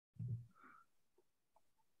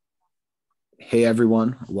Hey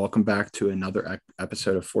everyone, welcome back to another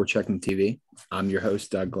episode of Checking TV. I'm your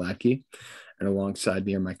host, Doug Gladkey, and alongside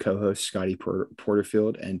me are my co-hosts, Scotty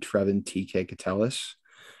Porterfield and Trevin TK Catellis.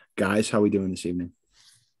 Guys, how we doing this evening?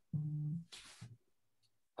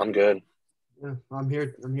 I'm good. Yeah, I'm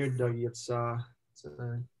here. I'm here, Dougie.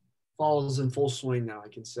 Fall's in full swing now. I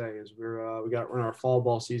can say as we're in our fall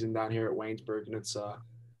ball season down here at Waynesburg, and it's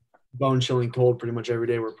bone chilling cold pretty much every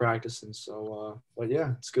day we're practicing. But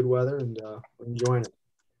yeah, it's good weather and we're enjoying it.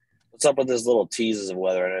 What's up with these little teases of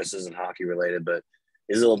weather? I know this isn't hockey related, but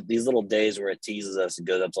these little days where it teases us, it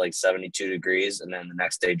goes up to like 72 degrees, and then the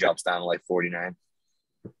next day drops down to like 49.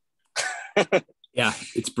 Yeah,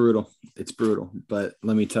 it's brutal. It's brutal. But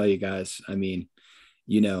let me tell you guys, I mean,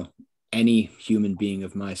 you know, any human being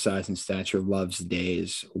of my size and stature loves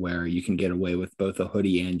days where you can get away with both a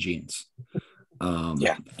hoodie and jeans.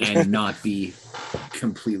 And not be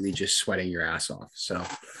completely just sweating your ass off. So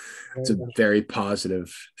it's a very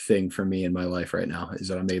positive thing for me in my life right now is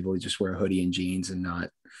that I'm able to just wear a hoodie and jeans and not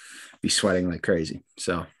be sweating like crazy.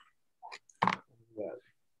 So,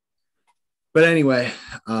 but anyway,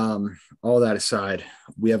 all that aside,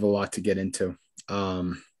 we have a lot to get into.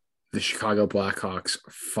 The Chicago Blackhawks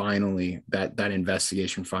finally, that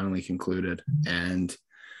investigation finally concluded. And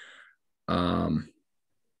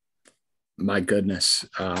my goodness,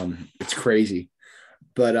 it's crazy.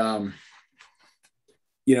 But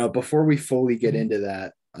before we fully get into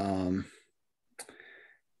that,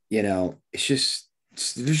 there's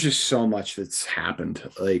just so much that's happened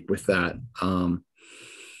like with that.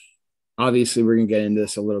 Obviously we're gonna get into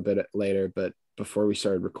this a little bit later, but before we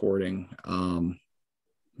started recording,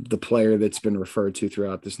 the player that's been referred to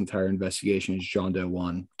throughout this entire investigation is John Doe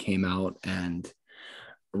 1 came out and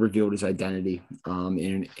revealed his identity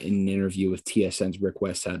in an interview with TSN's Rick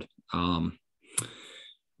Westhead.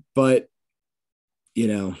 But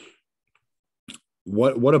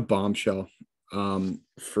what a bombshell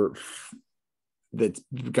for that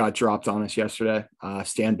got dropped on us yesterday.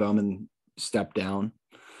 Stan Bowman stepped down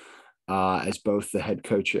as both the head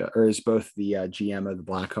coach or as both the GM of the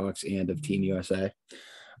Blackhawks and of Team USA.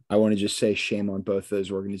 I want to just say shame on both those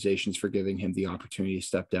organizations for giving him the opportunity to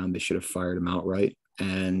step down. They should have fired him outright.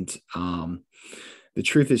 And the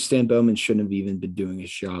truth is Stan Bowman shouldn't have even been doing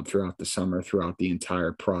his job throughout the summer, throughout the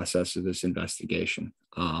entire process of this investigation.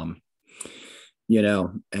 And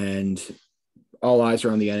all eyes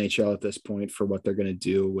are on the NHL at this point for what they're going to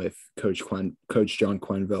do with Coach John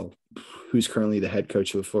Quenneville, who's currently the head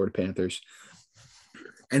coach of the Florida Panthers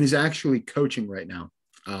and is actually coaching right now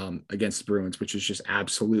against the Bruins, which is just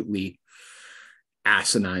absolutely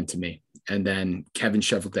asinine to me. And then Kevin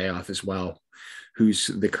Cheveldayoff as well, who's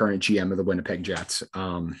the current GM of the Winnipeg Jets.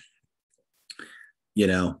 Who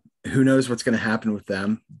knows what's going to happen with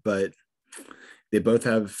them, but they both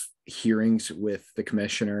have hearings with the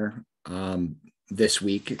commissioner this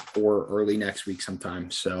week or early next week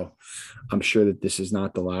sometime. So I'm sure that this is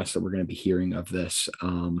not the last that we're going to be hearing of this.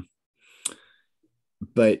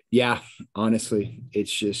 But yeah, honestly,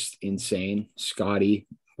 it's just insane. Scotty,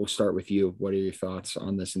 we'll start with you. What are your thoughts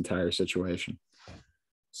on this entire situation?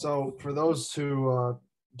 So for those who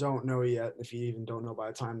don't know yet, if you even don't know by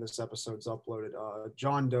the time this episode's uploaded,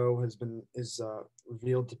 John Doe is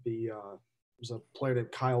revealed to be was a player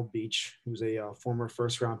named Kyle Beach, who's a former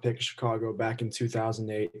first-round pick of Chicago back in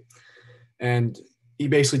 2008. And he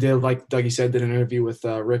basically did, like Dougie said, did an interview with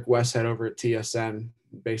Rick Westhead over at TSN.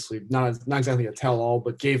 Basically, not exactly a tell-all,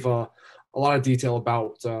 but gave a lot of detail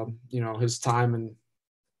about his time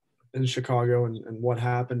in Chicago and what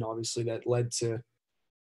happened. Obviously, that led to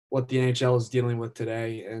what the NHL is dealing with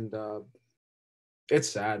today, and it's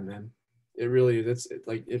sad, man. It really is. It's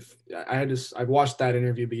like if I've watched that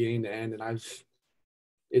interview beginning to end, and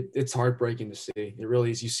it's heartbreaking to see. It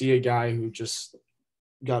really is. You see a guy who just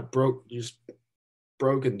got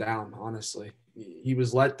broken down. Honestly, he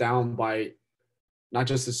was let down by not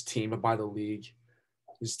just his team, but by the league,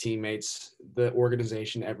 his teammates, the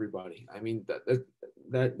organization, everybody. I mean,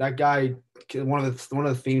 that guy. One of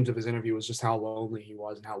the themes of his interview was just how lonely he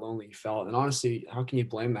was and how lonely he felt. And honestly, how can you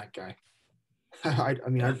blame that guy? I'd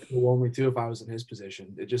feel lonely too if I was in his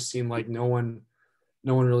position. It just seemed like no one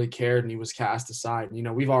really cared, and he was cast aside. And,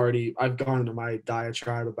 I've gone into my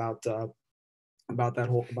diatribe about the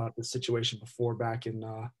situation before, back in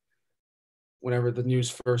whenever the news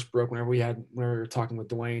first broke, whenever we were talking with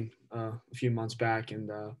Dwayne a few months back, and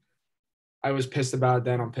I was pissed about it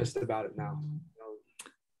then. I'm pissed about it now.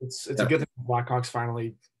 It's a good thing the Blackhawks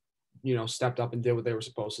finally, stepped up and did what they were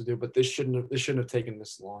supposed to do. But this shouldn't have taken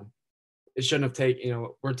this long. It shouldn't have taken.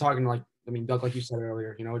 We're talking Doug, like you said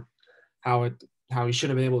earlier, how it how he should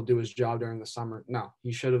have been able to do his job during the summer. No,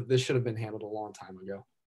 this should have been handled a long time ago.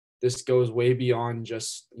 This goes way beyond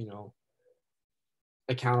just,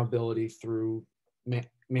 accountability through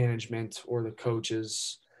management or the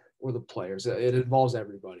coaches or the players. It involves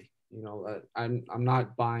everybody. I'm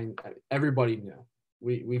not buying. Everybody knew.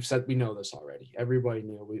 We've said we know this already. Everybody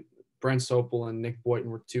knew. Brent Sopel and Nick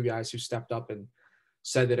Boynton were two guys who stepped up and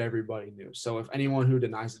said that everybody knew. So if anyone who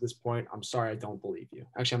denies at this point, I'm sorry, I don't believe you.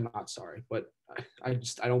 Actually, I'm not sorry, but I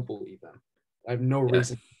don't believe them. I have no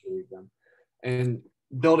reason to believe them. And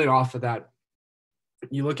building off of that,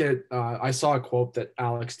 you look at I saw a quote that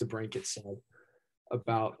Alex DeBrincat said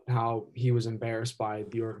about how he was embarrassed by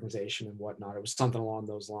the organization and whatnot. It was something along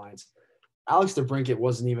those lines. Alex DeBrincat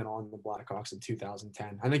wasn't even on the Blackhawks in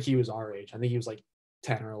 2010. I think he was our age. I think he was like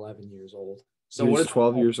 10 or 11 years old. So he was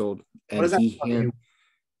 12 years old, and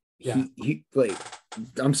he like,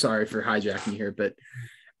 I'm sorry for hijacking here, but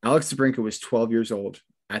Alex DeBrincat was 12 years old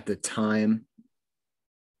at the time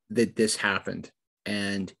that this happened,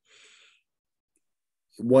 and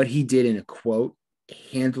what he did in a quote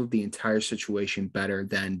handled the entire situation better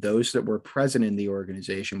than those that were present in the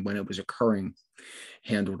organization when it was occurring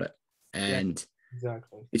handled it. And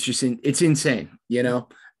exactly, it's just it's insane,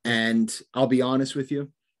 and I'll be honest with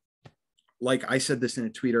you, like I said this in a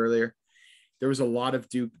tweet earlier, there's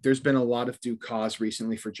been a lot of due cause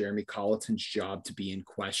recently for Jeremy Colleton's job to be in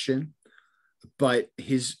question, but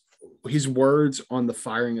his words on the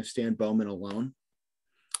firing of Stan Bowman alone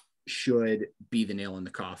should be the nail in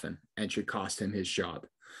the coffin and should cost him his job.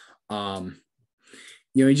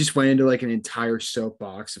 He just went into like an entire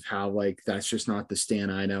soapbox of how like that's just not the Stan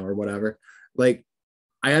I know or whatever. Like,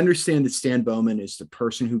 I understand that Stan Bowman is the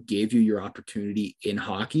person who gave you your opportunity in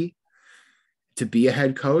hockey to be a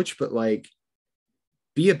head coach, but like,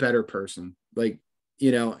 be a better person. Like,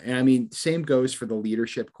 and I mean, same goes for the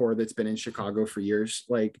leadership core that's been in Chicago for years.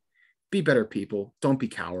 Like, be better people. Don't be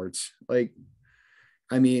cowards. Like,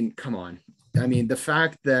 I mean, come on. I mean, the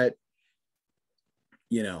fact that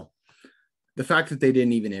they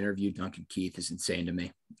didn't even interview Duncan Keith is insane to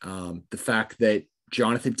me. The fact that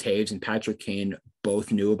Jonathan Taves and Patrick Kane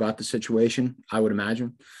both knew about the situation, I would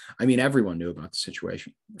imagine. I mean, everyone knew about the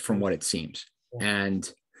situation from what it seems. And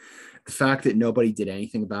the fact that nobody did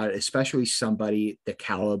anything about it, especially somebody the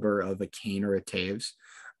caliber of a Kane or a Taves.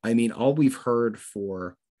 I mean, all we've heard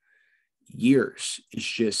for years is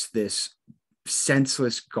just this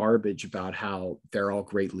senseless garbage about how they're all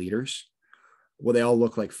great leaders. Well, they all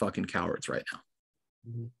look like fucking cowards right now.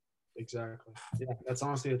 Mm-hmm. Exactly. Yeah, that's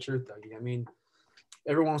honestly the truth, Dougie. I mean,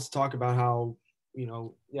 everyone wants to talk about how,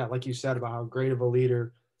 like you said, about how great of a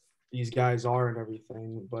leader these guys are and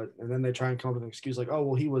everything, and then they try and come up with an excuse like, oh,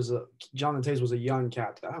 well, Jonathan Taves was a young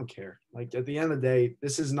captain. I don't care. Like, at the end of the day,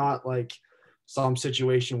 this is not like some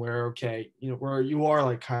situation where, okay, where you are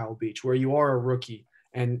like Kyle Beach, where you are a rookie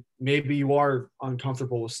and maybe you are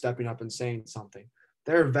uncomfortable with stepping up and saying something.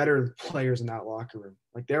 There are veteran players in that locker room.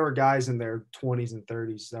 Like, there were guys in their 20s and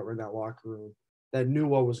 30s that were in that locker room that knew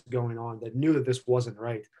what was going on, that knew that this wasn't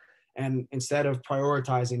right. And instead of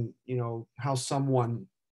prioritizing, how someone,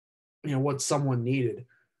 what someone needed,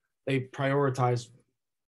 they prioritized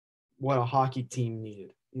what a hockey team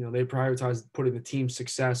needed. They prioritized putting the team's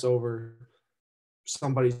success over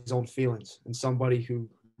somebody's own feelings and somebody who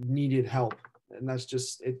needed help. And that's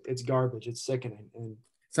just, it's garbage. It's sickening. And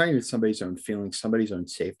it's not even somebody's own feelings, somebody's own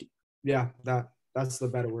safety. Yeah, that's the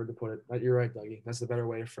better word to put it. You're right, Dougie. That's the better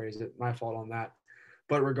way to phrase it. My fault on that.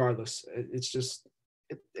 But regardless, it's just,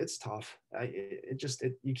 it's tough.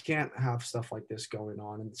 You can't have stuff like this going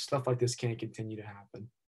on, and stuff like this can't continue to happen,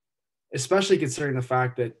 especially considering the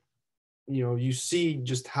fact that, you see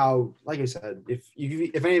just how, like I said,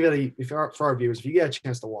 for our viewers, if you get a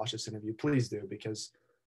chance to watch this interview, please do, because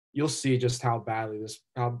you'll see just how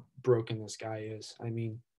broken this guy is. I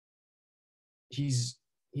mean, he's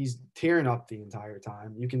tearing up the entire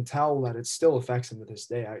time. You can tell that it still affects him to this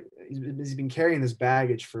day. He's been carrying this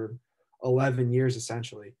baggage for 11 years,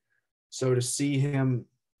 essentially. So to see him,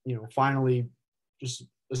 finally just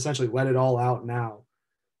essentially let it all out now,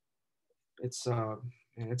 it's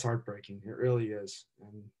heartbreaking. It really is.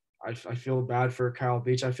 And I feel bad for Kyle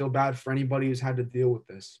Beach. I feel bad for anybody who's had to deal with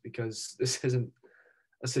this, because this isn't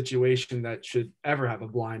a situation that should ever have a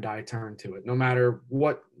blind eye turned to it, no matter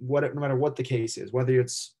what the case is, whether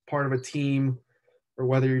it's part of a team or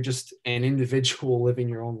whether you're just an individual living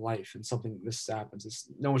your own life and something this happens.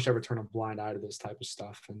 No one should ever turn a blind eye to this type of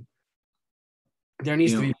stuff. And there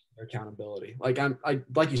needs to be accountability. Like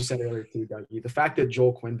you said earlier too, Dougie, the fact that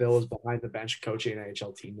Joel Quenneville is behind the bench coaching an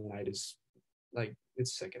NHL team tonight is like,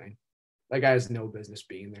 it's sickening. That guy has no business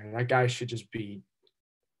being there. That guy should just be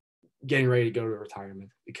getting ready to go to retirement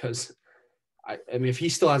because I mean, if he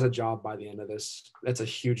still has a job by the end of this, that's a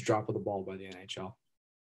huge drop of the ball by the NHL.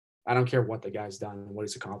 I don't care what the guy's done and what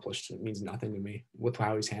he's accomplished. It means nothing to me with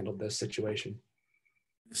how he's handled this situation.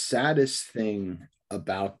 The saddest thing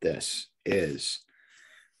about this is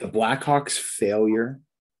the Blackhawks' failure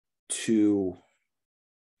to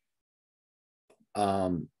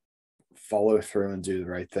follow through and do the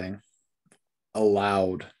right thing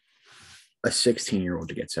allowed a 16-year-old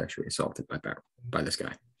to get sexually assaulted by this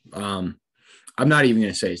guy. I'm not even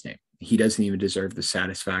going to say his name. He doesn't even deserve the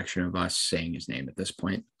satisfaction of us saying his name at this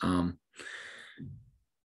point.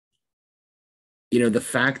 The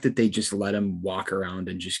fact that they just let him walk around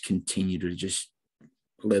and just continue to just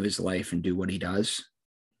live his life and do what he does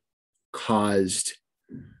caused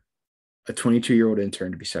a 22-year-old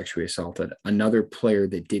intern to be sexually assaulted, another player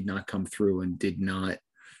that did not come through and did not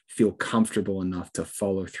feel comfortable enough to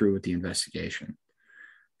follow through with the investigation.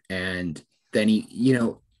 And then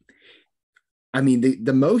the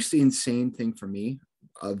most insane thing for me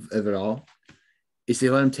of it all is they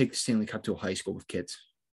let him take the Stanley Cup to a high school with kids.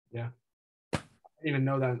 Yeah. I didn't even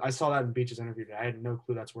know that. I saw that in Beach's interview today. I had no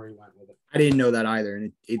clue that's where he went with it. I didn't know that either.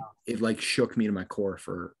 And it like shook me to my core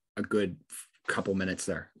for a good couple minutes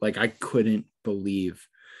there. Like I couldn't believe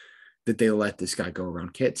that they let this guy go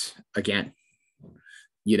around kids again.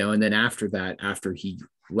 And then after that, after he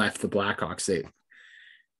left the Blackhawks,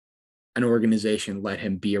 an organization let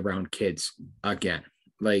him be around kids again.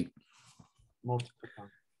 Like multiple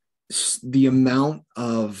times. The amount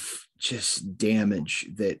of just damage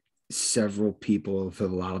that several people have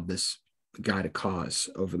allowed this guy to cause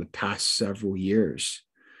over the past several years,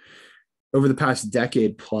 over the past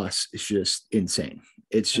decade plus, is just insane.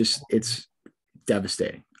 It's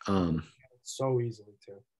devastating. So easily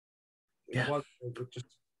too. Yeah. It could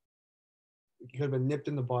have been nipped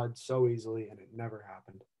in the bud so easily, and it never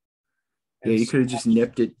happened. Yeah, you could have just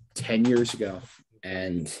nipped it 10 years ago,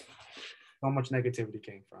 and so much negativity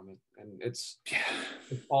came from it, and it's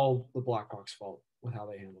all the Blackhawks' fault with how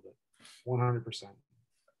they handled it, 100%.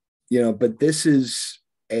 But this is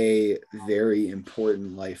a very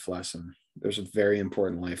important life lesson. There's a very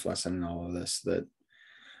important life lesson in all of this that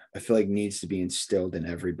I feel like needs to be instilled in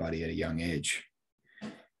everybody at a young age,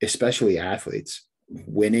 especially athletes.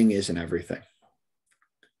 Winning isn't everything.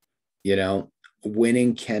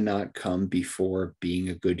 Winning cannot come before being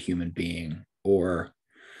a good human being or,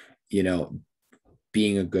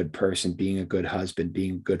 being a good person, being a good husband,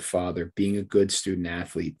 being a good father, being a good student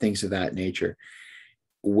athlete, things of that nature.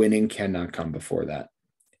 Winning cannot come before that,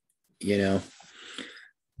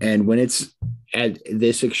 and when it's at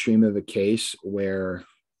this extreme of a case where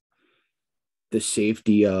the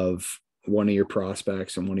safety of one of your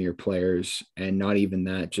prospects and one of your players, and not even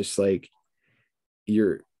that, just like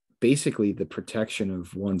you're basically the protection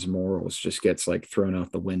of one's morals just gets like thrown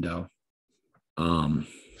out the window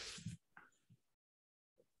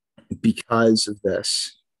because of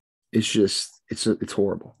this. It's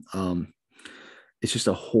horrible. It's just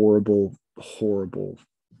a horrible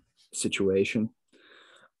situation.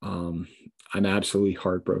 I'm absolutely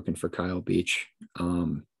heartbroken for Kyle Beach.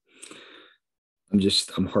 I'm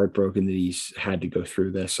heartbroken that he's had to go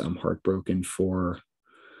through this. I'm heartbroken for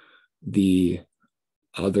the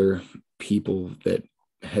other people that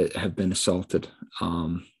have been assaulted,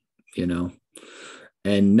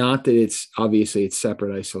 and not that it's obviously it's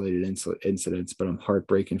separate, isolated incidents, but I'm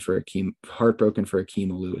heartbroken for Akeem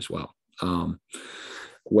Alou as well.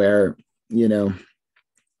 Where,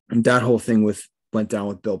 that whole thing went down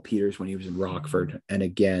with Bill Peters when he was in Rockford. And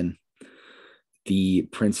again, the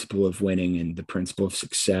principle of winning and the principle of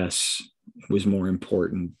success was more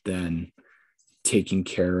important than taking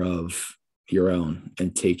care of your own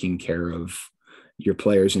and taking care of your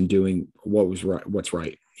players and doing what's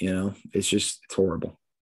right. It's horrible.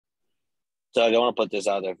 So I don't want to put this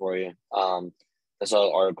out there for you. I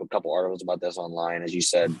saw a couple articles about this online. As you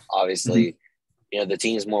said, obviously, the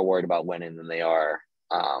team's more worried about winning than they are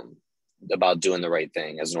about doing the right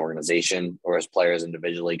thing as an organization or as players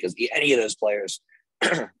individually, because any of those players,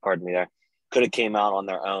 pardon me there, could have came out on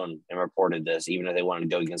their own and reported this, even if they wanted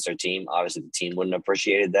to go against their team. Obviously, the team wouldn't have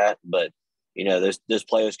appreciated that, but those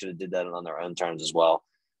players could have did that on their own terms as well.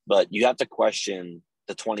 But you have to question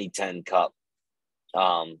the 2010 Cup,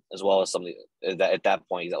 as well as something that at that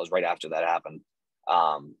point, that was right after that happened,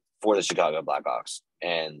 for the Chicago Blackhawks,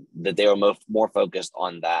 and that they were more focused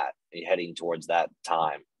on that, heading towards that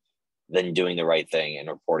time, than doing the right thing and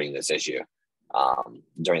reporting this issue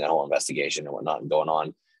during that whole investigation and whatnot going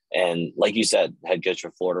on. And like you said, head coach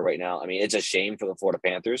for Florida right now, I mean, it's a shame for the Florida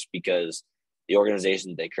Panthers because the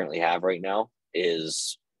organization they currently have right now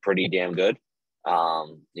is pretty damn good.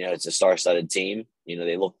 It's a star-studded team.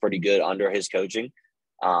 They look pretty good under his coaching.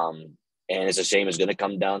 And it's a shame it's going to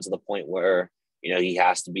come down to the point where, he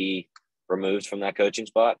has to be removed from that coaching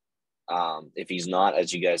spot. If he's not,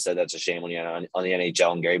 as you guys said, that's a shame on the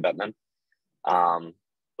NHL and Gary Bettman.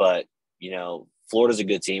 But, Florida's a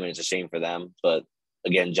good team and it's a shame for them. But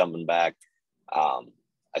again, jumping back,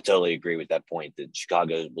 I totally agree with that point that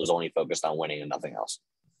Chicago was only focused on winning and nothing else.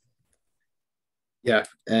 Yeah.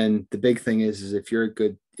 And the big thing is if you're a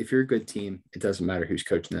good team, it doesn't matter who's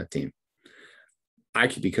coaching that team. I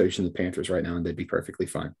could be coaching the Panthers right now and they'd be perfectly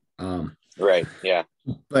fine. Right. Yeah.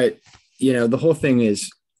 But, the whole thing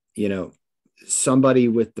is, somebody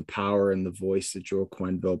with the power and the voice that Joel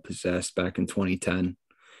Quenneville possessed back in 2010,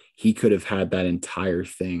 he could have had that entire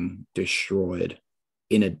thing destroyed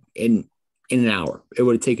in an hour. It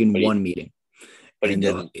would have taken one meeting. But and he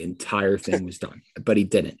didn't. The entire thing was done. But he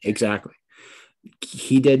didn't. Exactly.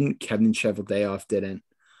 He didn't. Kevin Cheveldayoff didn't.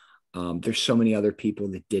 There's so many other people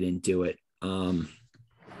that didn't do it.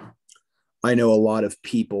 I know a lot of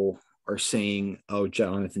people are saying, oh,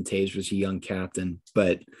 Jonathan Toews was a young captain,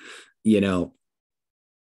 but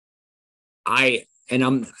and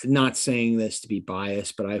I'm not saying this to be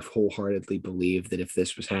biased, but I wholeheartedly believe that if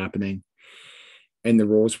this was happening and the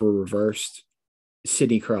roles were reversed,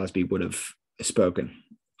 Sidney Crosby would have spoken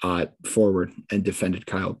forward and defended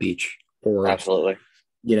Kyle Beach or absolutely,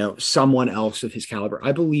 someone else of his caliber.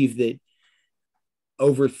 I believe that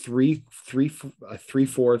over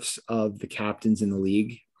three-fourths of the captains in the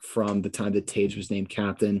league from the time that Toews was named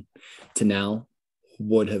captain to now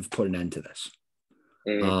would have put an end to this.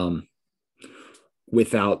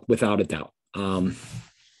 Without a doubt. I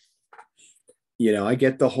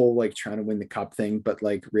get the whole trying to win the cup thing, but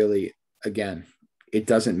really, again, it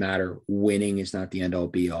doesn't matter. Winning is not the end all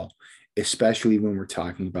be all, especially when we're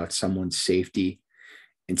talking about someone's safety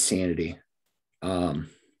and sanity.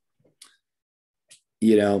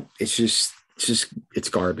 It's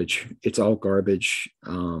garbage. It's all garbage.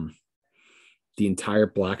 The entire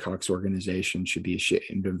Blackhawks organization should be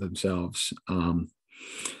ashamed of themselves.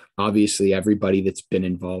 Obviously, everybody that's been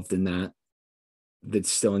involved in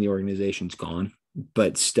that's still in the organization's gone,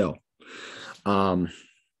 but still, the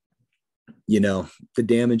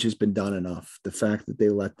damage has been done enough. The fact that they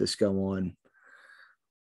let this go on,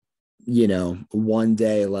 one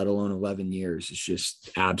day, let alone 11 years, is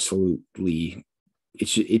just absolutely,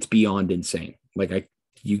 it's beyond insane.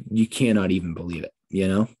 You cannot even believe it,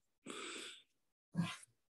 Yeah,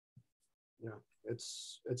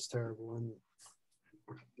 it's terrible. And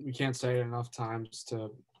we can't say it enough times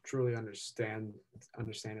to truly understand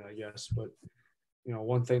it, I guess. But,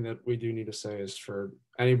 one thing that we do need to say is for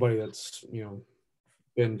anybody that's,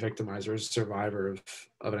 been victimized or is a survivor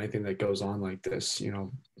of anything that goes on like this,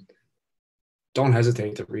 don't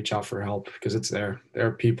hesitate to reach out for help because it's there. There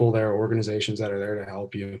are people, there are organizations that are there to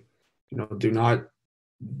help you. Do not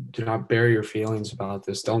bury your feelings about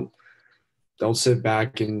this. Don't sit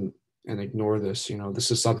back and ignore this.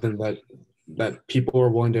 This is something that people are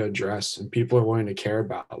willing to address and people are willing to care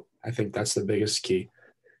about. I think that's the biggest key.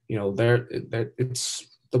 It's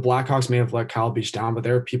the Blackhawks may have let Kyle Beach down, but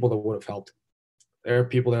there are people that would have helped. There are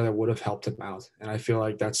people there that would have helped him out. And I feel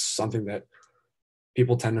like that's something that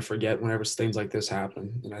people tend to forget whenever things like this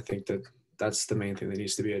happen. And I think that that's the main thing that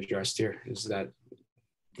needs to be addressed here is that,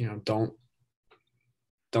 don't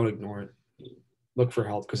ignore it. Look for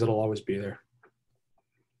help because it'll always be there.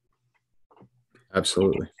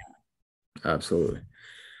 Absolutely.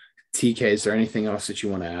 TK, is there anything else that you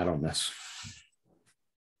want to add on this?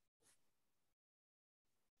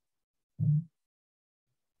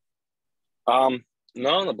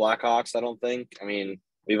 No, on the Blackhawks, I don't think. I mean,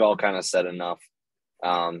 we've all kind of said enough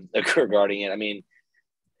regarding it. I mean,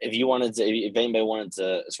 if anybody wanted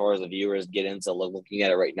to, as far as the viewers, get into looking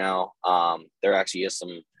at it right now, there actually is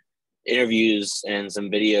some interviews and some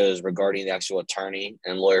videos regarding the actual attorney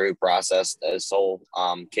and lawyer who processed this whole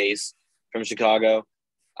case from Chicago.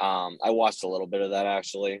 I watched a little bit of that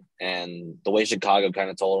actually, and the way Chicago kind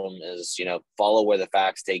of told him is, follow where the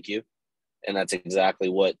facts take you, and that's exactly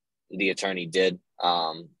what the attorney did.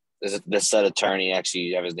 This said attorney, actually,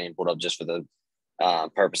 you have his name pulled up just for the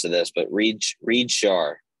purpose of this, but Reed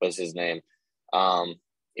Shar was his name.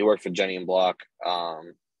 He worked for Jenny and Block out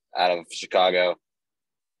of Chicago.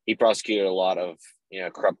 He prosecuted a lot of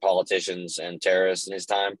corrupt politicians and terrorists in his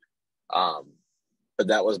time. But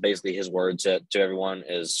that was basically his word to everyone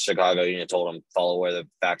is Chicago told him follow where the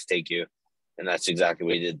facts take you, and that's exactly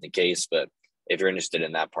what he did in the case. But if you're interested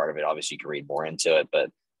in that part of it, obviously you can read more into it. But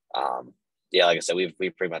yeah, like I said,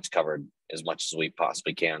 we've pretty much covered as much as we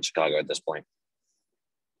possibly can in Chicago at this point.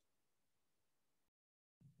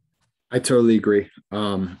 I totally agree.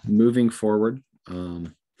 Moving forward,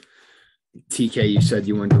 TK, you said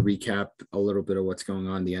you wanted to recap a little bit of what's going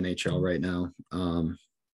on in the NHL right now.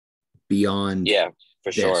 Beyond Yeah,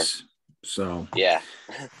 for sure. So yeah.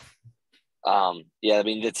 Yeah, I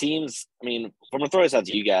mean the teams. I mean, I'm gonna throw this out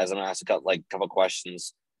to you guys. I'm gonna ask a couple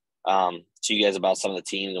questions to you guys about some of the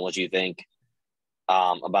teams and what you think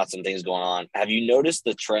about some things going on. Have you noticed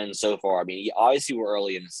the trend so far? I mean, obviously we're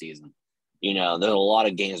early in the season. You know, there's a lot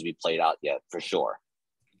of games to be played out yet for sure.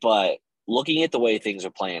 But looking at the way things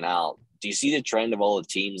are playing out, do you see the trend of all the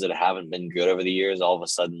teams that haven't been good over the years all of a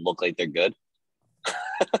sudden look like they're good?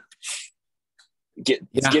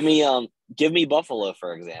 Give me Buffalo,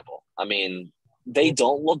 for example. I mean, they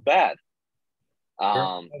don't look bad.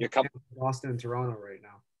 You're Boston and Toronto right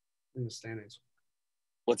now in the standings.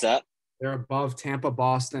 What's that? They're above Tampa,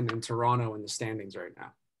 Boston, and Toronto in the standings right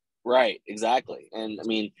now. Right, exactly. And I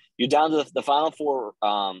mean, you're down to the final four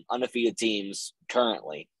undefeated teams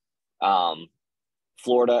currently.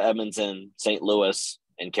 Florida, Edmonton, St. Louis,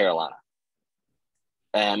 and Carolina.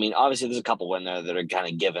 And I mean, obviously there's a couple in there that are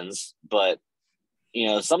kind of givens, but you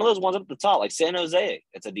know, some of those ones up at the top, like San Jose,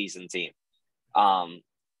 it's a decent team. But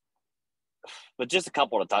just a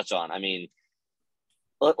couple to touch on. I mean,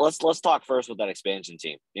 let's talk first with that expansion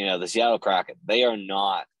team. You know, the Seattle Kraken. They are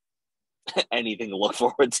not anything to look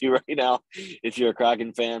forward to right now. If you're a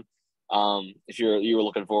Kraken fan, if you were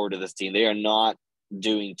looking forward to this team, they are not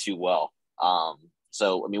doing too well.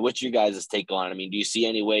 So I mean, what's your guys' take on it? I mean, do you see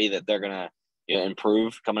any way that they're gonna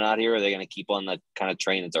improve coming out here? Or are they gonna keep on the kind of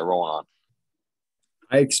train that they're rolling on?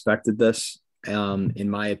 I expected this. In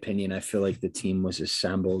my opinion, I feel like the team was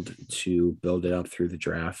assembled to build it up through the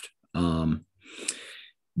draft.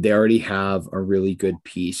 They already have a really good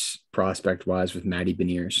piece prospect wise with Matty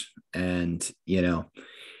Beniers. And, you know,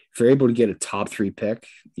 if they're able to get a top 3 pick,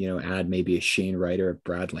 you know, add maybe a Shane Wright or a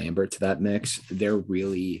Brad Lambert to that mix, they're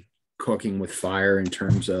really cooking with fire in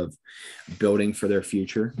terms of building for their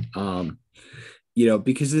future. You know,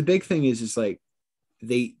 because the big thing is like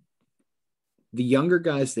the younger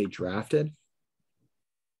guys they drafted,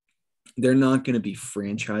 they're not going to be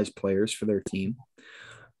franchise players for their team,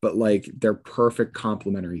 but like they're perfect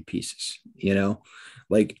complementary pieces, you know,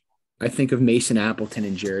 like I think of Mason Appleton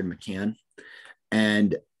and Jared McCann,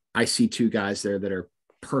 and I see 2 guys there that are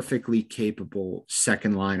perfectly capable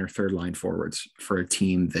second line or third line forwards for a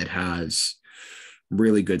team that has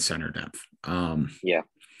really good center depth. Yeah.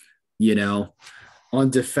 You know, on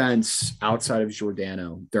defense outside of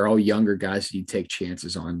Giordano, they're all younger guys that you take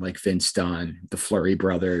chances on, like Vince Dunn, the Fleury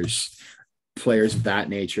brothers, players of that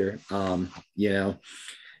nature. You know,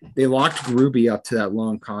 they locked Gruby up to that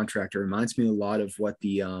long contract. It reminds me a lot of what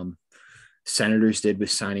the Senators did with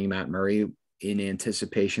signing Matt Murray in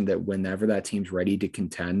anticipation that whenever that team's ready to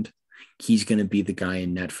contend, he's going to be the guy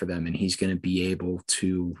in net for them, and he's going to be able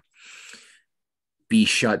to be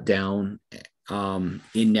shut down in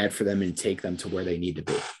net for them and take them to where they need to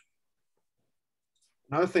be.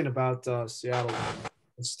 Another thing about Seattle,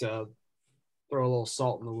 just to throw a little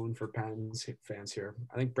salt in the wound for Pens fans here.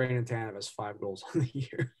 I think Brandon Tanev has 5 goals on the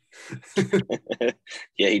year.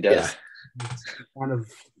 Yeah, he does. Yeah. It's kind of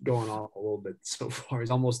going off a little bit so far.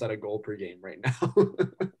 He's almost at a goal per game right now.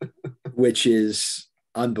 Which is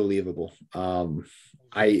unbelievable.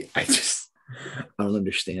 I don't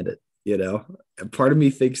understand it, you know. Part of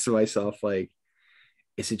me thinks to myself, like,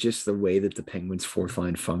 is it just the way that the Penguins fourth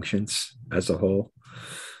line functions as a whole?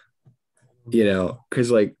 You know,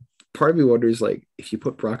 because like part of me wonders, like, if you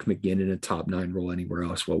put Brock McGinn in a top 9 role anywhere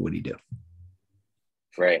else, what would he do?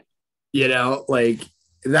 Right. You know, like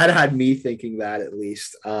that had me thinking that at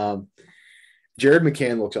least. Jared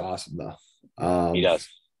McCann looks awesome though. He does.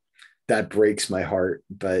 That breaks my heart,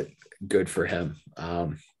 but good for him. I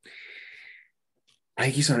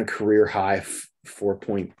think he's on a career high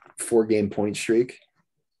 4.4 game point streak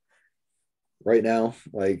right now.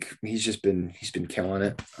 Like he's been killing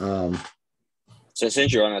it. So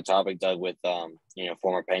since you're on that topic, Doug, with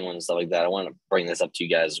former Penguins and stuff like that, I want to bring this up to you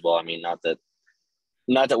guys as well. I mean, not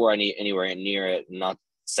that we're anywhere near it. I'm not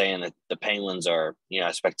saying that the Penguins are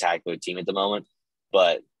a spectacular team at the moment,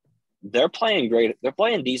 but they're playing great. They're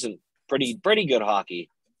playing decent, pretty good hockey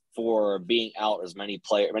for being out as many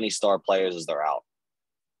star players as they're out.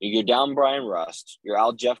 You're down Brian Rust. You're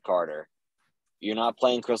out Jeff Carter. You're not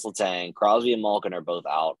playing Chris Letang. Crosby and Malkin are both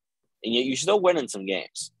out, and yet you're still winning some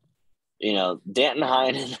games. You know, Danton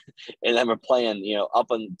Heinen and them are playing, up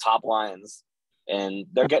on top lines, and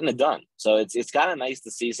they're getting it done. So it's kind of nice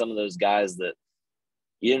to see some of those guys that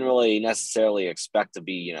you didn't really necessarily expect to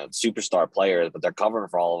be, superstar players, but they're covering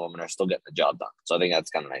for all of them and they're still getting the job done. So I think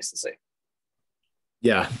that's kind of nice to see.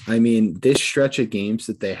 Yeah, I mean, this stretch of games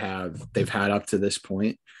that they've had up to this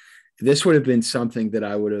point, this would have been something that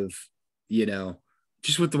I would have, you know,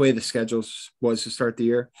 just with the way the schedules was to start the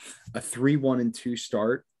year, a 3-1-2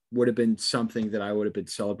 start would have been something that I would have been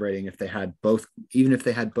celebrating if they had both, even if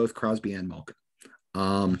they had both Crosby and Malkin.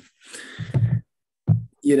 Um,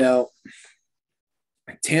 you know,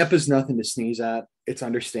 Tampa's nothing to sneeze at. It's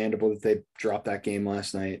understandable that they dropped that game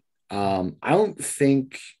last night. I don't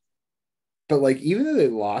think, but like even though they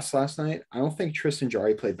lost last night, I don't think Tristan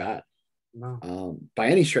Jarry played bad No. by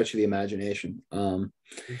any stretch of the imagination. He's been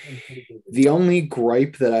pretty good. The only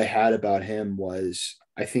gripe that I had about him was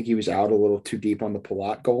I think he was out a little too deep on the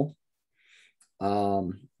Palat goal.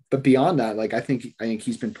 But beyond that, like I think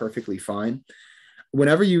he's been perfectly fine.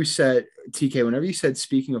 Whenever you said TK, whenever you said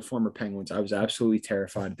speaking of former Penguins, I was absolutely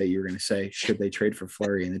terrified that you were going to say should they trade for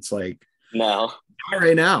Fleury, and it's like No, not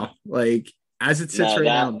right now. Like as it sits right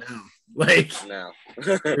now, no. Like no.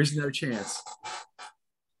 there's no chance.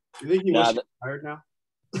 You think he Nah, was retired now?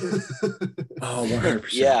 Oh,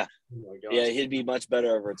 100%. Yeah, Oh my God. yeah, he'd be much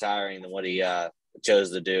better of retiring than what he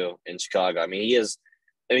chose to do in Chicago. I mean, he is.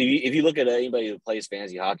 I mean, if you look at anybody who plays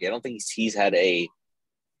fantasy hockey, I don't think he's had a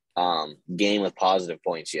game with positive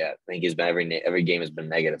points yet. I think he's been every game has been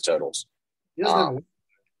negative totals. He doesn't have a win.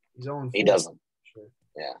 He's on. He doesn't. Sure.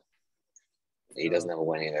 Yeah, he doesn't have a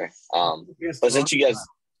win either. Against But since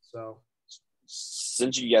Toronto,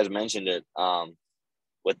 you guys mentioned it,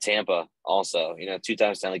 with Tampa also,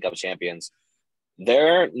 2-time Stanley Cup champions,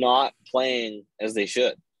 they're not playing as they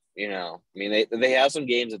should. I mean, they have some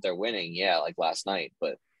games that they're winning, yeah, like last night,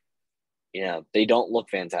 but they don't look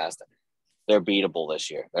fantastic. They're beatable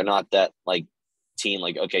this year. They're not that like team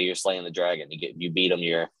like, okay, you're slaying the dragon. You beat them,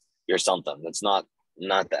 you're something. That's not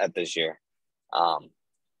that this year.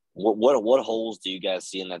 What holes do you guys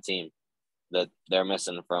see in that team that they're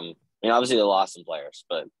missing from? I mean, obviously they lost some players,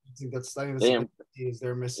 but I think that's the thing is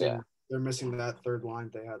they're missing. Yeah. They're missing that third line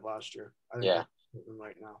they had last year. I think Yeah. that's them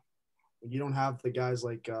right now. You don't have the guys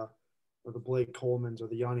like or the Blake Colemans or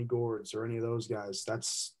the Yanni Gourds or any of those guys.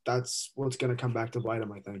 That's what's going to come back to bite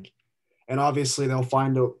them, I think. And obviously they'll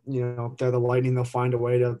find if they're the Lightning, they'll find a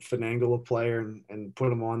way to finagle a player and put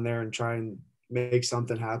them on there and try and make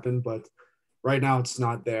something happen. But right now it's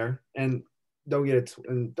not there. And don't get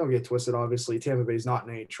twisted. Obviously, Tampa Bay's not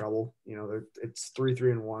in any trouble. It's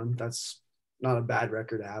 3-3-1. That's not a bad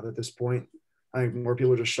record to have at this point. I think more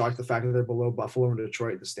people are just shocked the fact that they're below Buffalo and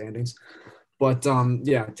Detroit in the standings. But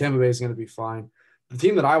yeah, Tampa Bay is going to be fine. The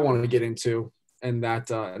team that I want to get into in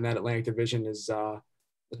that Atlantic Division is the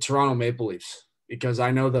Toronto Maple Leafs, because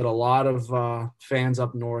I know that a lot of fans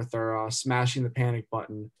up north are smashing the panic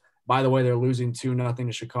button. By the way, they're losing 2-0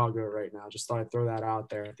 to Chicago right now. Just thought I'd throw that out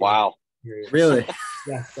there. Wow. Really?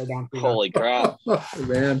 Yeah, they're down 3-0. Holy crap. Oh,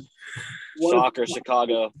 man. Shocker,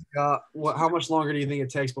 Chicago. How much longer do you think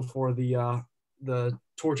it takes before the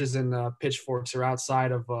torches and pitchforks are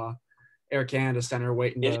outside of Air Canada Center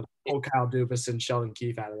waiting to pull Kyle Dubas and Sheldon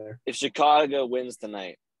Keefe out of there? If Chicago wins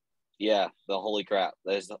tonight, yeah, the holy crap.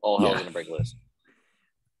 There's all hell's going to break loose.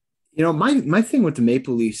 My thing with the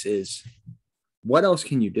Maple Leafs is what else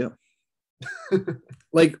can you do?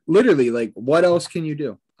 Like literally, like what else can you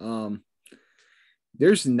do?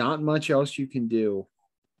 There's not much else you can do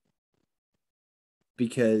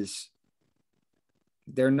because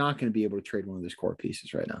they're not going to be able to trade one of those core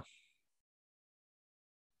pieces right now.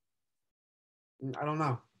 I don't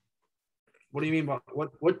know. What do you mean by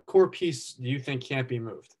what core piece do you think can't be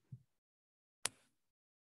moved?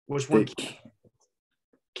 Which one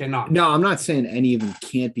cannot? No, I'm not saying any of them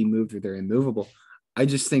can't be moved or they're immovable. I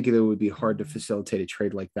just think it would be hard to facilitate a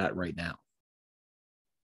trade like that right now.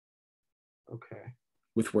 Okay.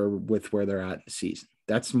 With where they're at in the season.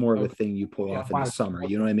 That's more of a thing you pull off in the summer.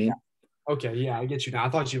 You know what I mean? Yeah. Okay, yeah, I get you now. I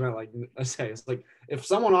thought you meant like, let's say it's like if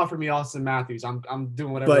someone offered me Austin Matthews, I'm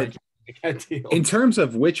doing whatever I can to get a deal. In terms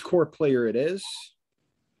of which core player it is,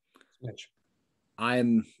 Mitch.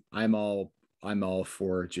 I'm all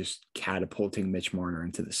for just catapulting Mitch Marner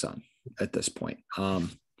into the sun at this point.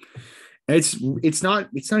 It's not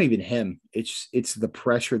even him. It's the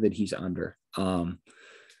pressure that he's under.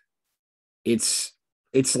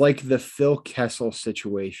 It's like the Phil Kessel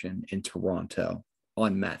situation in Toronto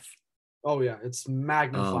on meth. Oh yeah, it's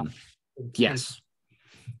magnified. Yes.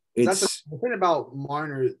 That's the thing about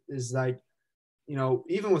Marner is like,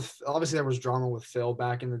 even with obviously there was drama with Phil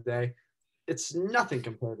back in the day. It's nothing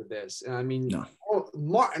compared to this. And I mean, no.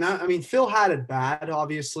 Phil had it bad,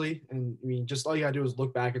 obviously. And I mean, just all you gotta do is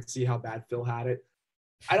look back and see how bad Phil had it.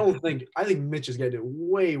 I think Mitch is gonna do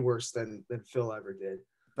way worse than Phil ever did.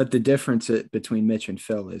 But the difference between Mitch and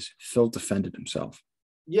Phil is Phil defended himself.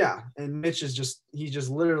 Yeah, and Mitch is he's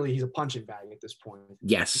a punching bag at this point.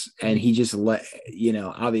 Yes, and he just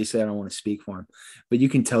obviously I don't want to speak for him, but you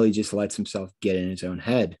can tell he just lets himself get in his own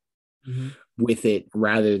head with it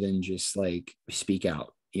rather than just like speak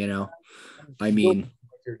out, I mean,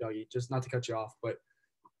 here, Dougie, just not to cut you off, but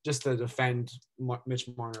just to defend Mitch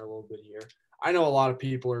Marner a little bit here. I know a lot of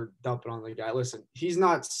people are dumping on the guy. Listen, he's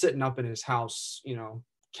not sitting up in his house,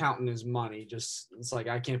 counting his money. It's like,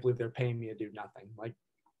 I can't believe they're paying me to do nothing. Like,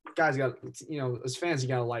 guy's got, as fans, you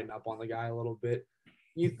got to lighten up on the guy a little bit.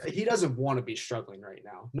 He doesn't want to be struggling right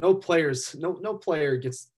now. No player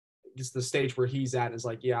gets the stage where he's at and is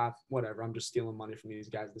like, yeah, whatever. I'm just stealing money from these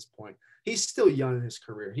guys at this point. He's still young in his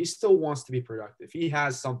career. He still wants to be productive. He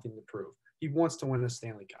has something to prove. He wants to win a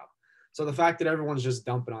Stanley Cup. So the fact that everyone's just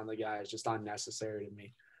dumping on the guy is just unnecessary to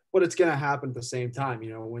me. But it's going to happen at the same time.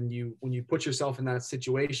 When you put yourself in that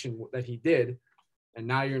situation that he did, and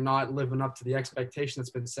now you're not living up to the expectation that's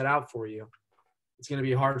been set out for you, it's going to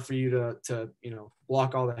be hard for you to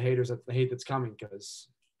block all the hate that's coming, because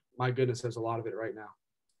my goodness, there's a lot of it right now.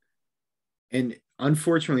 And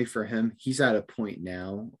unfortunately for him, he's at a point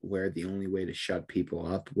now where the only way to shut people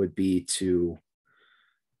up would be to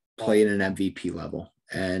play at an MVP level.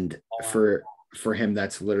 And for him,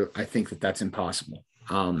 that's literally, I think that's impossible.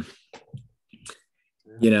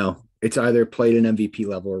 It's either play at an MVP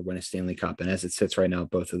level or win a Stanley Cup. And as it sits right now,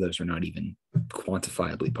 both of those are not even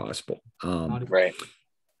quantifiably possible. Right.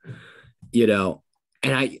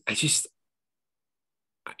 And I just,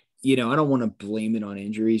 I don't want to blame it on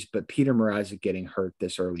injuries, but Peter Mrazek getting hurt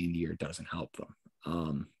this early in the year doesn't help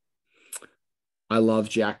them. I love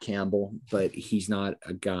Jack Campbell, but he's not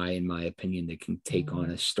a guy, in my opinion, that can take on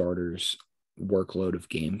a starter's workload of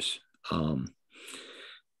games.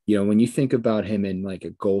 When you think about him in like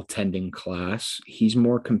a goaltending class, he's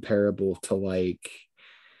more comparable to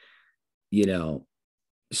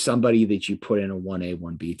somebody that you put in a 1A,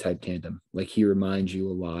 1B type tandem. Like he reminds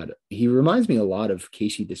me a lot of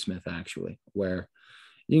Casey DeSmith, actually, where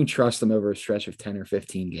you can trust him over a stretch of 10 or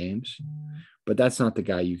 15 games, but that's not the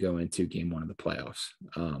guy you go into game one of the playoffs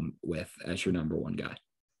with as your number one guy.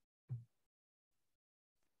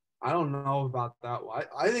 I don't know about that.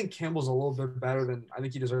 I think Campbell's a little bit better than – I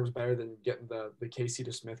think he deserves better than getting the Casey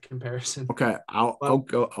DeSmith comparison. Okay,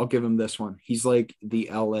 I'll give him this one. He's like the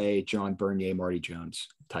LA John Bernier, Marty Jones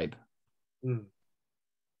type. No,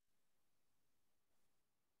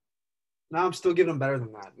 I'm still giving him better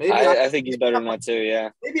than that. Maybe I think he's better than that too,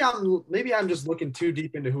 yeah. Maybe I'm just looking too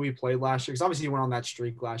deep into who he played last year, because obviously he went on that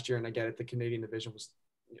streak last year, and I get it, the Canadian division was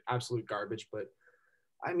absolute garbage, but –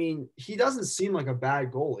 I mean, he doesn't seem like a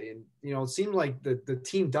bad goalie. And, it seemed like the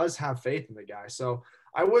team does have faith in the guy. So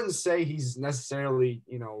I wouldn't say he's necessarily,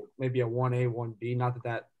 maybe a 1A, 1B. Not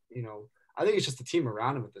that, I think it's just the team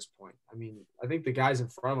around him at this point. I mean, I think the guys in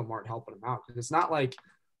front of him aren't helping him out. Because it's not like,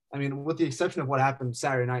 with the exception of what happened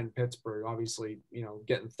Saturday night in Pittsburgh, obviously,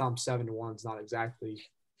 getting thumped 7-1 is not exactly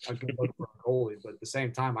a good look for a goalie. But at the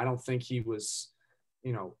same time, I don't think he was,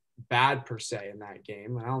 bad per se in that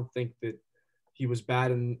game. I don't think that he was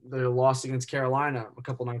bad in the loss against Carolina a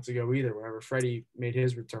couple nights ago either, whenever Freddie made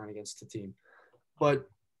his return against the team. But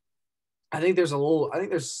I think there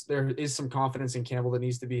is some confidence in Campbell that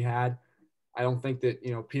needs to be had. I don't think that,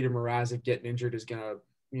 Peter Mrazek getting injured is going to,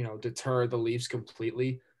 deter the Leafs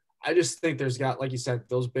completely. I just think like you said,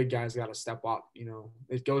 those big guys got to step up.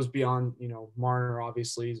 It goes beyond, Marner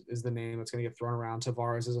obviously is the name that's going to get thrown around.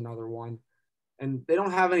 Tavares is another one. And they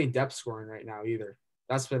don't have any depth scoring right now either.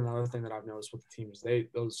 That's been another thing that I've noticed with the team is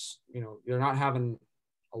they're not having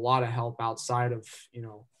a lot of help outside of,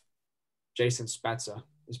 Jason Spezza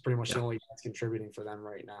is pretty much the only guy that's contributing for them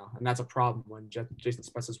right now. And that's a problem when Jason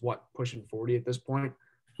Spezza is pushing 40 at this point,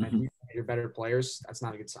 and you're better players. That's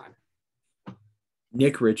not a good sign.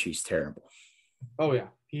 Nick Ritchie's terrible. Oh yeah.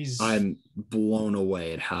 I'm blown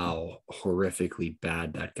away at how horrifically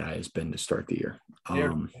bad that guy has been to start the year.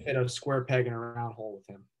 Hit a square peg in a round hole with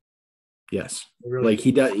him. Yes. Really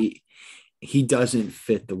he doesn't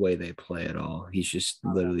fit the way they play at all. He's just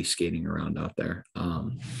literally skating around out there.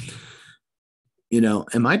 And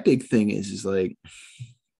my big thing is like,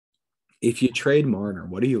 if you trade Marner,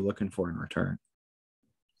 what are you looking for in return?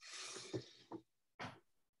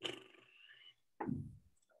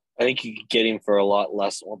 I think you could get him for a lot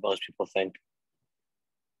less than what most people think.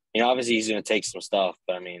 Obviously he's going to take some stuff,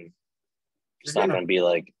 but it's not going to be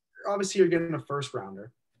like. Obviously, you're getting a first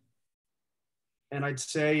rounder. And I'd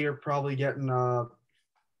say you're probably getting,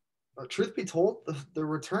 truth be told, the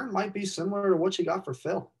return might be similar to what you got for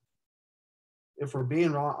Phil. If we're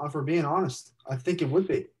being honest, I think it would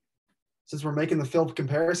be. since we're making the Phil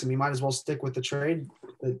comparison, we might as well stick with the trade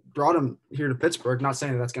that brought him here to Pittsburgh. Not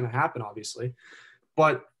saying that that's going to happen, obviously.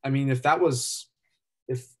 But, I mean, if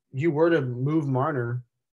you were to move Marner,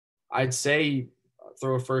 I'd say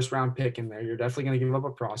throw a first-round pick in there. You're definitely going to give up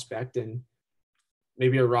a prospect and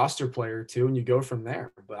maybe a roster player or two, and you go from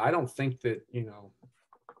there. But I don't think that,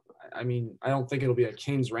 I don't think it'll be a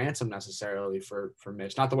king's ransom necessarily for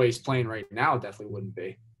Mitch. Not the way he's playing right now, definitely wouldn't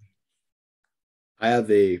be. I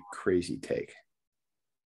have a crazy take.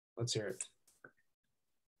 Let's hear it.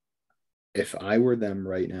 If I were them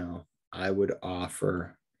right now, I would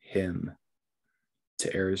offer him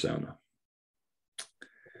to Arizona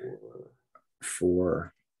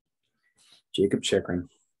for Jacob Chikrin,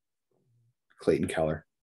 Clayton Keller.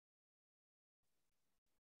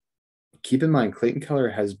 Keep in mind, Clayton Keller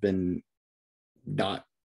has been not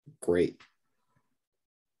great.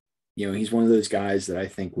 He's one of those guys that I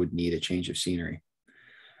think would need a change of scenery.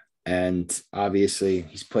 And obviously,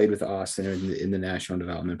 he's played with Austin in the National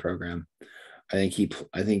Development Program. I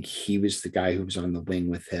think he was the guy who was on the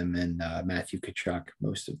wing with him and Matthew Tkachuk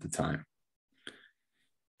most of the time.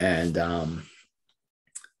 And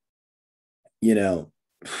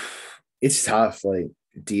it's tough. Like,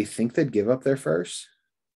 do you think they'd give up their first?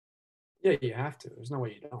 Yeah, you have to. There's no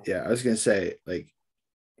way you don't. Yeah, I was gonna say, like,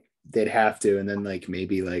 they'd have to, and then like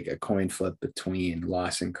maybe like a coin flip between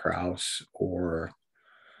Lawson Krause or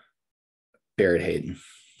Barrett Hayden.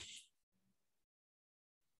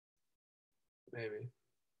 Maybe.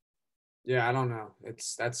 Yeah, I don't know.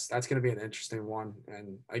 That's going to be an interesting one.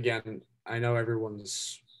 And again, I know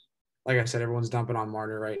everyone's dumping on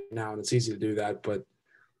Marner right now, and it's easy to do that, but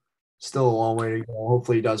still a long way to go.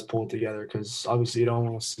 Hopefully he does pull it together, because obviously you don't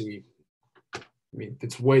want to see. I mean,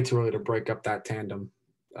 it's way too early to break up that tandem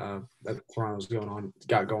that Toronto's going on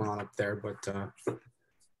up there, but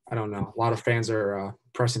I don't know. A lot of fans are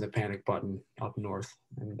pressing the panic button up north.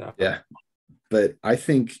 And yeah, but I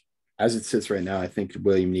think as it sits right now, I think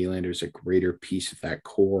William Nylander is a greater piece of that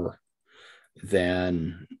core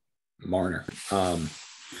than Marner.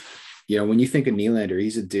 When you think of Nylander,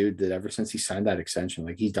 he's a dude that ever since he signed that extension,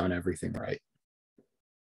 like, he's done everything right.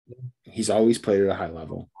 He's always played at a high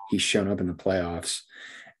level. He's shown up in the playoffs,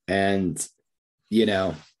 and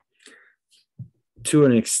to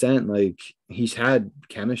an extent, like, he's had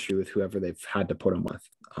chemistry with whoever they've had to put him with.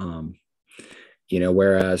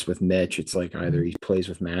 Whereas with Mitch, it's like either he plays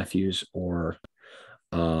with Matthews or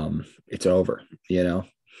it's over,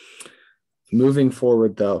 Moving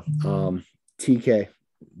forward though, TK,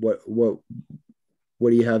 what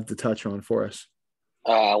do you have to touch on for us?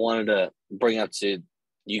 I wanted to bring up to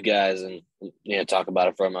you guys and talk about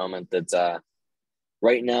it for a moment. That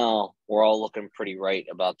right now we're all looking pretty right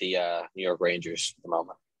about the New York Rangers at the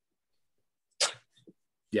moment.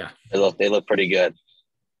 Yeah, they look pretty good.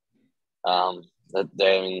 They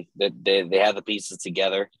have the pieces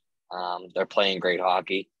together. They're playing great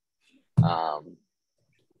hockey. That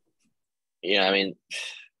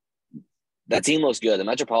team looks good. The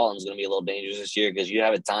Metropolitan's going to be a little dangerous this year, because you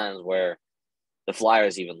have at times where the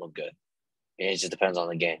Flyers even look good. It just depends on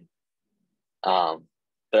the game. But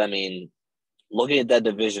I mean, looking at that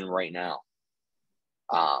division right now,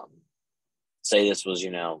 say this was,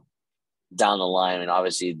 down the line, and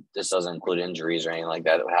obviously this doesn't include injuries or anything like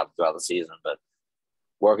that would happen throughout the season, but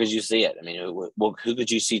where could you see it? I mean, who could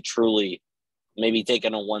you see truly maybe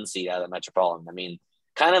taking a 1 seed out of the Metropolitan? I mean,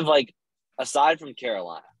 kind of like aside from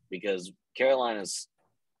Carolina, because Carolina's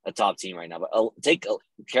a top team right now, but take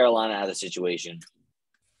Carolina out of the situation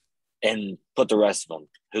and put the rest of them.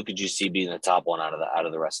 Who could you see being the top one out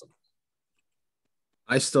of the rest of them?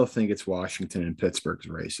 I still think it's Washington and Pittsburgh's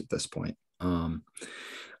race at this point.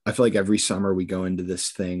 I feel like every summer we go into this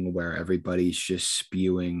thing where everybody's just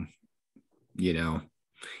spewing,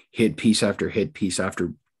 hit piece after hit piece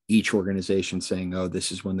after each organization saying, oh,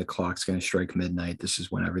 this is when the clock's going to strike midnight. This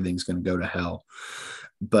is when everything's going to go to hell.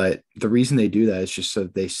 But the reason they do that is just so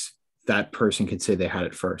that person can say they had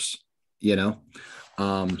it first, Yeah.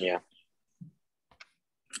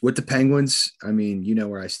 With the Penguins, I mean,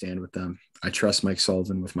 where I stand with them. I trust Mike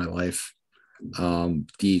Sullivan with my life.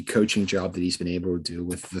 The coaching job that he's been able to do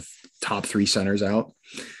with the top 3 centers out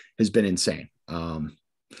has been insane.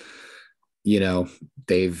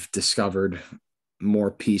 They've discovered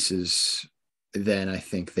more pieces than I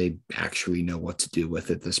think they actually know what to do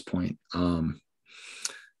with at this point.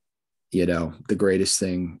 The greatest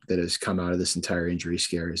thing that has come out of this entire injury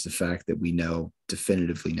scare is the fact that we know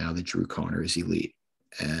definitively now that Drew Connor is elite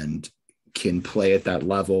and can play at that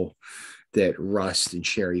level that Rust and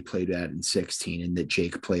Sherry played at in 16 and that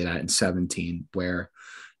Jake played at in 17, where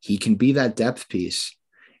he can be that depth piece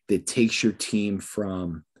that takes your team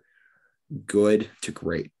from good to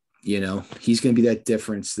great. He's going to be that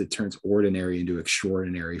difference that turns ordinary into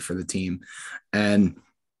extraordinary for the team. And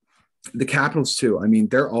the Capitals too. I mean,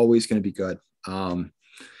 they're always going to be good.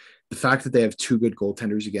 The fact that they have two good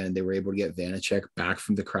goaltenders again, and they were able to get Vanacek back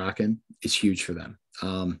from the Kraken is huge for them.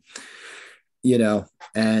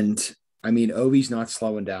 And I mean, Ovi's not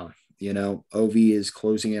slowing down. Ovi is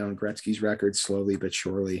closing in on Gretzky's record slowly but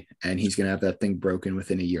surely, and he's going to have that thing broken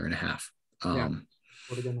within a year and a half.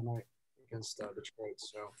 What again tonight against Detroit.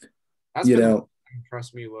 So that's what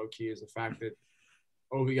impressed me low key is the fact that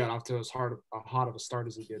Ovi got off to as hot of a start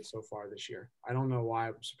as he did so far this year. I don't know why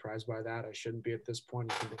I'm surprised by that. I shouldn't be at this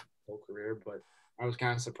point in his whole career, but I was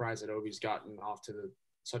kind of surprised that Ovi's gotten off to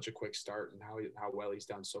such a quick start and how well he's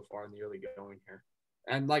done so far in the early going here.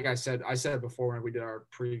 And like I said before when we did our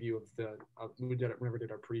preview whenever we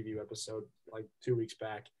did our preview episode like 2 weeks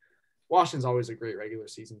back, Washington's always a great regular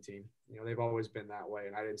season team. They've always been that way,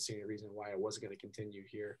 and I didn't see any reason why it wasn't going to continue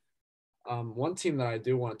here. One team that I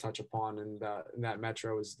do want to touch upon in that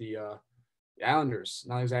Metro is the Islanders.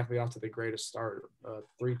 Not exactly off to the greatest start,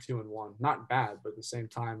 3-2-1. Not bad, but at the same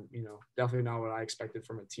time, definitely not what I expected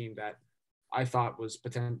from a team that I thought was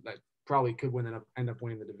that probably could end up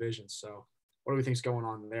winning the division. So, what do we think's going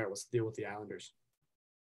on there? What's the deal with the Islanders?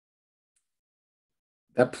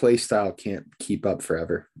 That play style can't keep up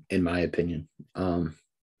forever, in my opinion.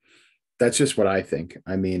 That's just what I think.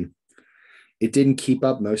 I mean, it didn't keep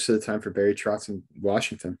up most of the time for Barry Trotz in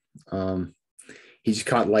Washington. He just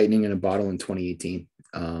caught lightning in a bottle in 2018.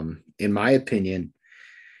 In my opinion,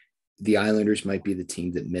 the Islanders might be the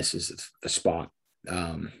team that misses a spot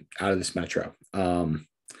out of this Metro.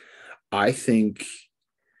 I think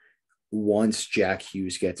once Jack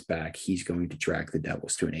Hughes gets back, he's going to drag the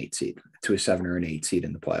Devils to a 7 or an 8 seed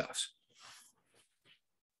in the playoffs.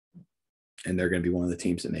 And they're going to be one of the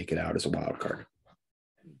teams that make it out as a wild card.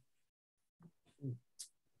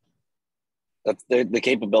 That's the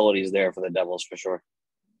capabilities there for the Devils for sure.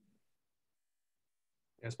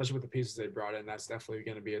 Yeah, especially with the pieces they brought in, that's definitely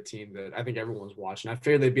going to be a team that I think everyone's watching. I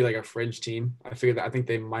figured they'd be like a fringe team. I think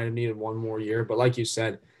they might have needed one more year, but like you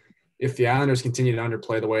said, if the Islanders continue to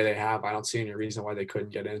underplay the way they have, I don't see any reason why they couldn't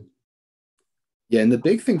get in. Yeah, and the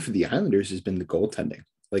big thing for the Islanders has been the goaltending.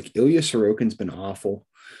 Like Ilya Sorokin's been awful,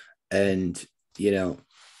 and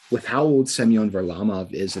with how old Semyon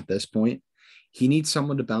Varlamov is at this point, he needs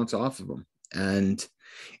someone to bounce off of him. And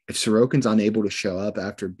if Sorokin's unable to show up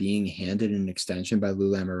after being handed an extension by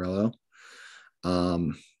Lou Lamoriello,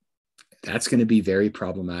 that's going to be very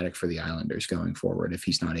problematic for the Islanders going forward if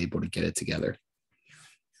he's not able to get it together.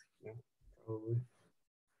 Yeah, probably.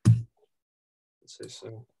 I'd say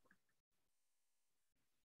so.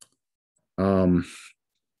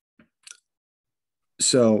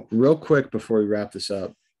 So real quick before we wrap this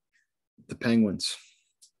up, the Penguins.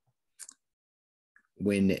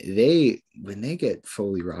 When they get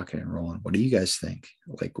fully rocking and rolling, what do you guys think?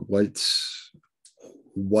 Like what's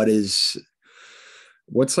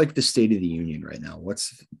like the state of the union right now? What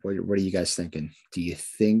are you guys thinking? Do you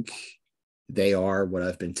think they are what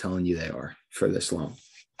I've been telling you they are for this long?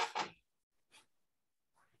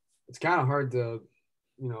 It's kind of hard to,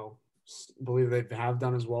 believe they have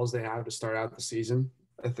done as well as they have to start out the season.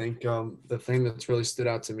 I think the thing that's really stood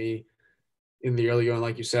out to me in the early going,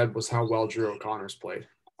 like you said, was how well Drew O'Connor's played.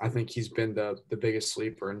 I think he's been the biggest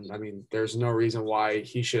sleeper. And I mean, there's no reason why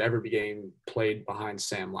he should ever be getting played behind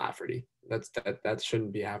Sam Lafferty. That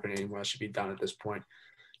shouldn't be happening anymore. That should be done at this point.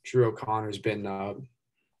 Drew O'Connor's been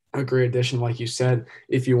a great addition. Like you said,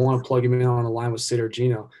 if you want to plug him in on a line with Sid or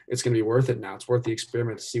Gino, it's going to be worth it now. It's worth the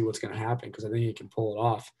experiment to see what's going to happen because I think he can pull it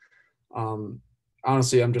off.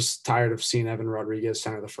 Honestly, I'm just tired of seeing Evan Rodriguez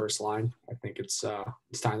center the first line. I think it's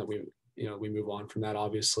time that we move on from that,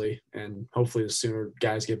 obviously, and hopefully the sooner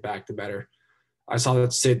guys get back, the better. I saw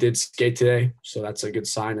that Sid did skate today, so that's a good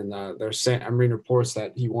sign. And they're saying I'm reading reports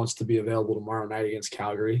that he wants to be available tomorrow night against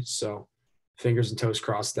Calgary. So fingers and toes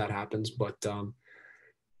crossed that happens. But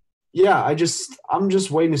yeah, I'm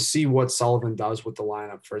just waiting to see what Sullivan does with the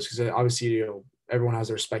lineup first, because obviously everyone has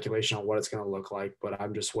their speculation on what it's going to look like. But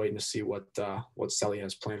I'm just waiting to see what Selly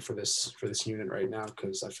has planned for this unit right now,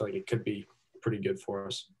 because I feel like it could be pretty good for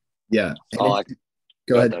us. Yeah. Go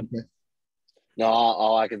ahead. No,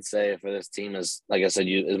 all I can say for this team is, like I said,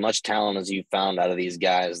 as much talent as you found out of these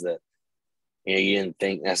guys that you didn't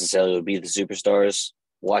think necessarily would be the superstars.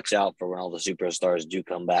 Watch out for when all the superstars do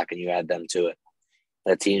come back and you add them to it.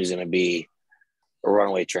 That team's going to be a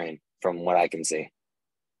runaway train from what I can see.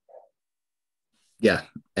 Yeah.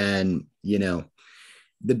 And,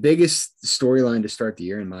 the biggest storyline to start the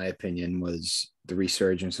year, in my opinion, was the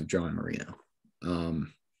resurgence of John Marino.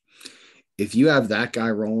 If you have that guy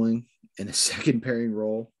rolling in a second pairing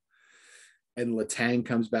role and Letang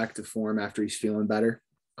comes back to form after he's feeling better,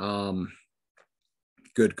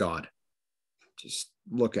 good God, just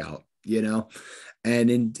look out, And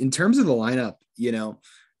in terms of the lineup,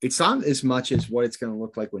 it's not as much as what it's going to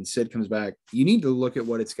look like when Sid comes back. You need to look at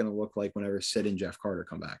what it's going to look like whenever Sid and Jeff Carter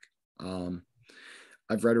come back.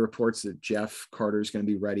 I've read reports that Jeff Carter is going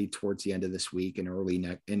to be ready towards the end of this week and early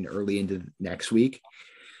into next week.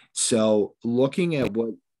 So looking at what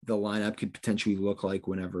the lineup could potentially look like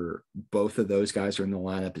whenever both of those guys are in the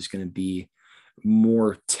lineup is going to be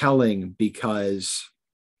more telling, because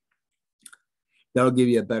that'll give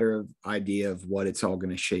you a better idea of what it's all going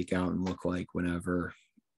to shake out and look like whenever,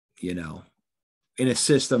 in a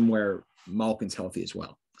system where Malkin's healthy as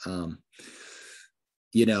well. Right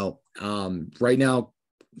now,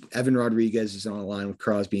 Evan Rodriguez is on a line with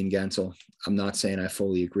Crosby and Gensel. I'm not saying I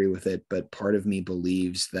fully agree with it, but part of me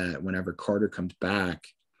believes that whenever Carter comes back,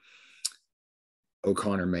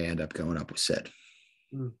 O'Connor may end up going up with Sid.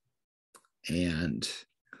 And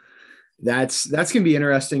that's going to be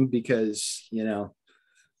interesting because,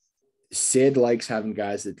 Sid likes having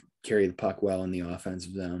guys that carry the puck well in the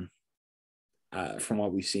offensive zone. From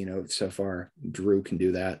what we've seen so far, Drew can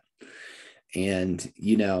do that. And,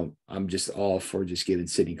 I'm just all for just giving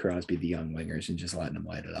Sidney Crosby the young wingers and just letting them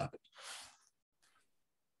light it up.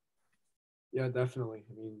 Yeah, definitely.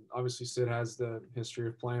 I mean, obviously Sid has the history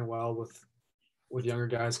of playing well with younger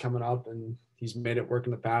guys coming up, and he's made it work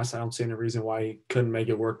in the past. I don't see any reason why he couldn't make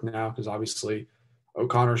it work now, because obviously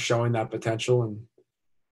O'Connor's showing that potential. And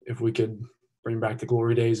if we could bring back the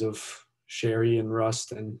glory days of Sherry and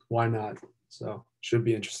Rust, and why not? So should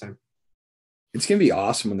be interesting. It's going to be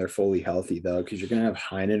awesome when they're fully healthy, though, because you're going to have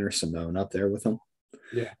Heinen or Simone up there with them.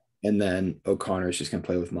 Yeah. And then O'Connor is just going to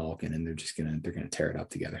play with Malkin, and they're going to tear it up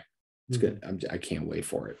together. It's good. I can't wait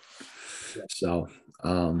for it. Yeah. So,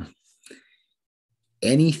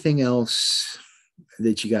 anything else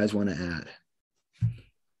that you guys want to add?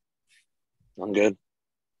 I'm good.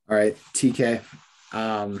 All right, TK.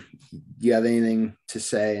 Do you have anything to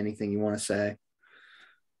say? Anything you want to say?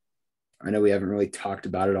 I know we haven't really talked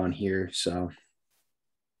about it on here, so.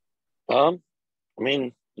 I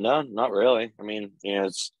mean, no, not really. I mean,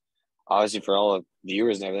 it's obviously for all the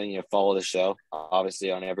viewers and everything, follow the show,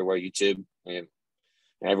 obviously on everywhere, YouTube,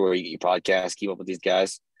 everywhere you get your podcast, keep up with these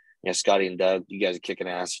guys. Scotty and Doug, you guys are kicking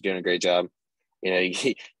ass. You're doing a great job.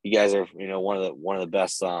 You guys are, one of the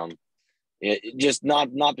best. Just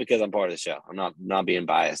not because I'm part of the show. I'm not being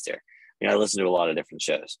biased here. I listen to a lot of different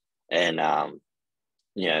shows, and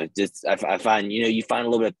just I find you find a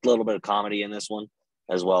little bit of comedy in this one,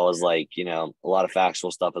 as well as a lot of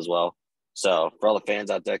factual stuff as well. So for all the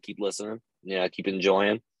fans out there, keep listening. Keep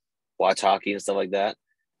enjoying, watch hockey and stuff like that.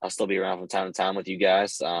 I'll still be around from time to time with you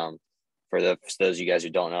guys. For those of you guys who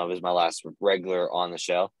don't know, this is my last regular on the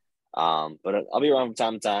show. But I'll be around from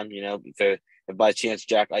time to time. If by chance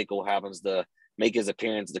Jack Eichel happens to make his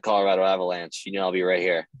appearance at the Colorado Avalanche, I'll be right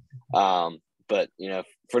here. But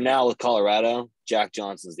for now with Colorado, Jack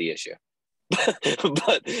Johnson's the issue.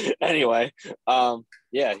 But anyway,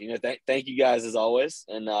 thank you guys as always,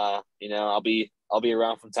 and I'll be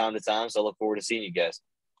around from time to time, so I look forward to seeing you guys.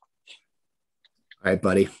 All right,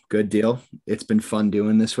 buddy, good deal. It's been fun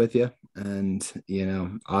doing this with you, and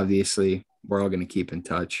obviously we're all going to keep in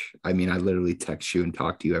touch. I mean, I literally text you and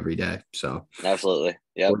talk to you every day, so absolutely,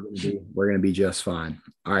 yeah, we're going to be just fine.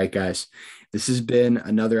 All right, guys, this has been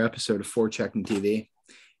another episode of Forechecking TV.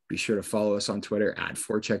 Be sure to follow us on Twitter at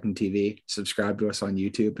Forechecking TV. Subscribe to us on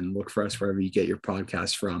YouTube and look for us wherever you get your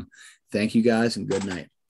podcasts from. Thank you guys and good night.